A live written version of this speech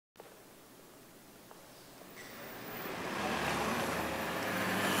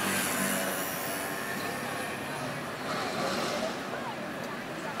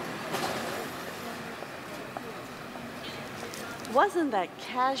wasn't that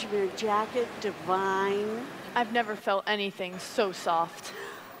cashmere jacket divine? I've never felt anything so soft.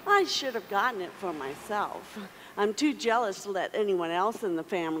 I should have gotten it for myself. I'm too jealous to let anyone else in the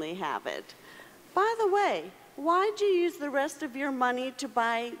family have it. By the way, why'd you use the rest of your money to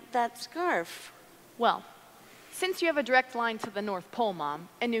buy that scarf? Well, since you have a direct line to the North Pole, Mom,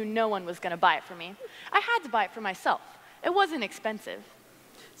 and knew no one was going to buy it for me, I had to buy it for myself. It wasn't expensive.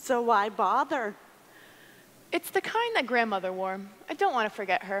 So why bother? It's the kind that Grandmother wore. I don't want to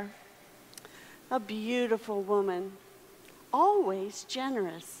forget her. A beautiful woman, always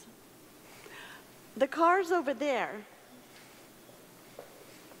generous. The car's over there.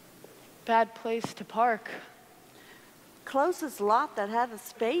 Bad place to park. Closest lot that had a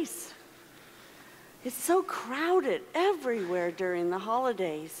space. It's so crowded everywhere during the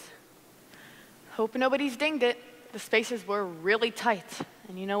holidays. Hope nobody's dinged it. The spaces were really tight,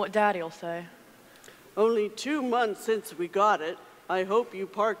 and you know what Daddy'll say. Only 2 months since we got it. I hope you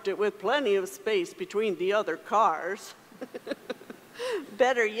parked it with plenty of space between the other cars.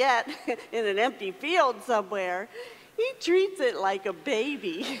 Better yet, in an empty field somewhere. He treats it like a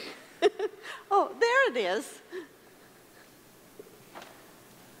baby. Oh, there it is.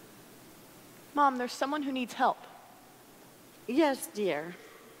 Mom, there's someone who needs help. Yes, dear.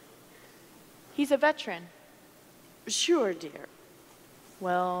 He's a veteran. Sure, dear.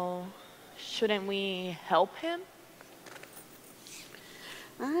 Well, shouldn't we help him?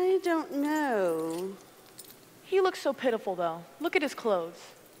 I don't know. He looks so pitiful, though. Look at his clothes.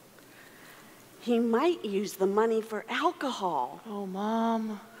 He might use the money for alcohol. Oh,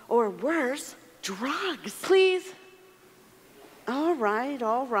 Mom. Or worse, drugs. Please? All right,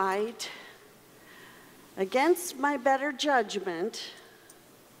 all right. Against my better judgment.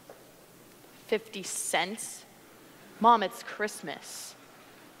 50 cents? Mom, it's Christmas.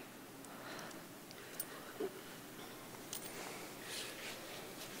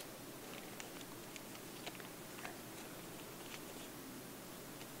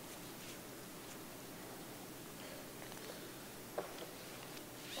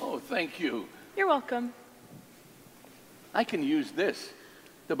 Oh, thank you. You're welcome. I can use this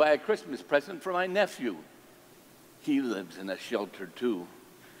to buy a Christmas present for my nephew. He lives in a shelter, too.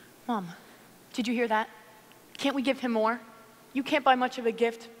 Mom, did you hear that? Can't we give him more? You can't buy much of a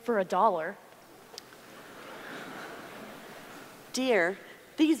gift for $1. Dear,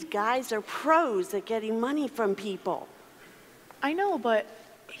 these guys are pros at getting money from people. I know, but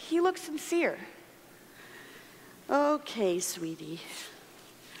he looks sincere. Okay, sweetie.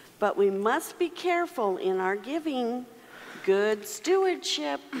 But we must be careful in our giving. Good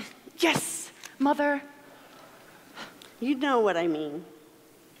stewardship. Yes, Mother. You know what I mean.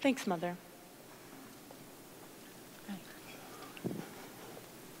 Thanks, Mother.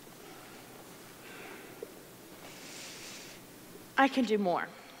 I can do more.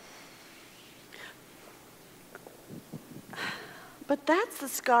 But that's the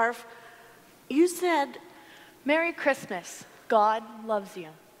scarf. You said... Merry Christmas. God loves you.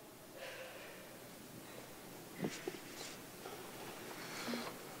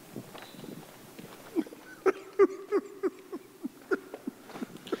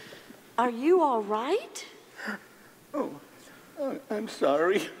 Are you all right? Oh, I'm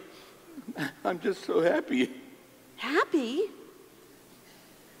sorry. I'm just so happy. Happy?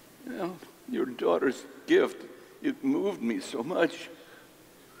 Well, your daughter's gift, it moved me so much.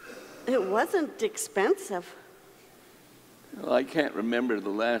 It wasn't expensive. Well, I can't remember the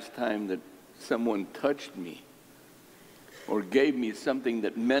last time that someone touched me or gave me something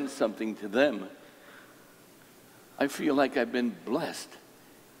that meant something to them. I feel like I've been blessed,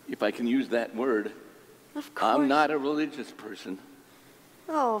 if I can use that word. Of course. I'm not a religious person.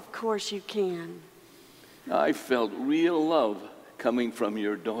 Oh, of course you can. I felt real love coming from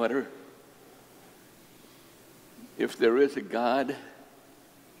your daughter. If there is a God,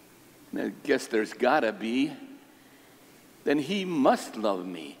 I guess there's gotta be, then he must love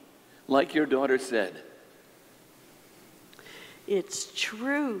me, like your daughter said. It's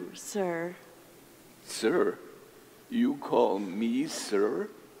true, sir. Sir? You call me sir?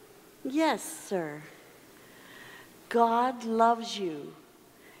 Yes, sir. God loves you,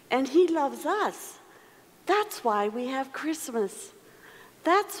 and he loves us. That's why we have Christmas.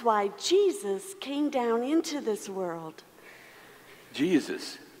 That's why Jesus came down into this world.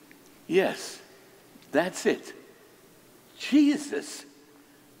 Jesus. Yes, that's it. Jesus.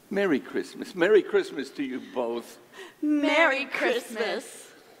 Merry Christmas. Merry Christmas to you both. Merry Christmas.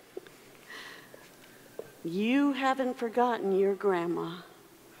 You haven't forgotten your grandma.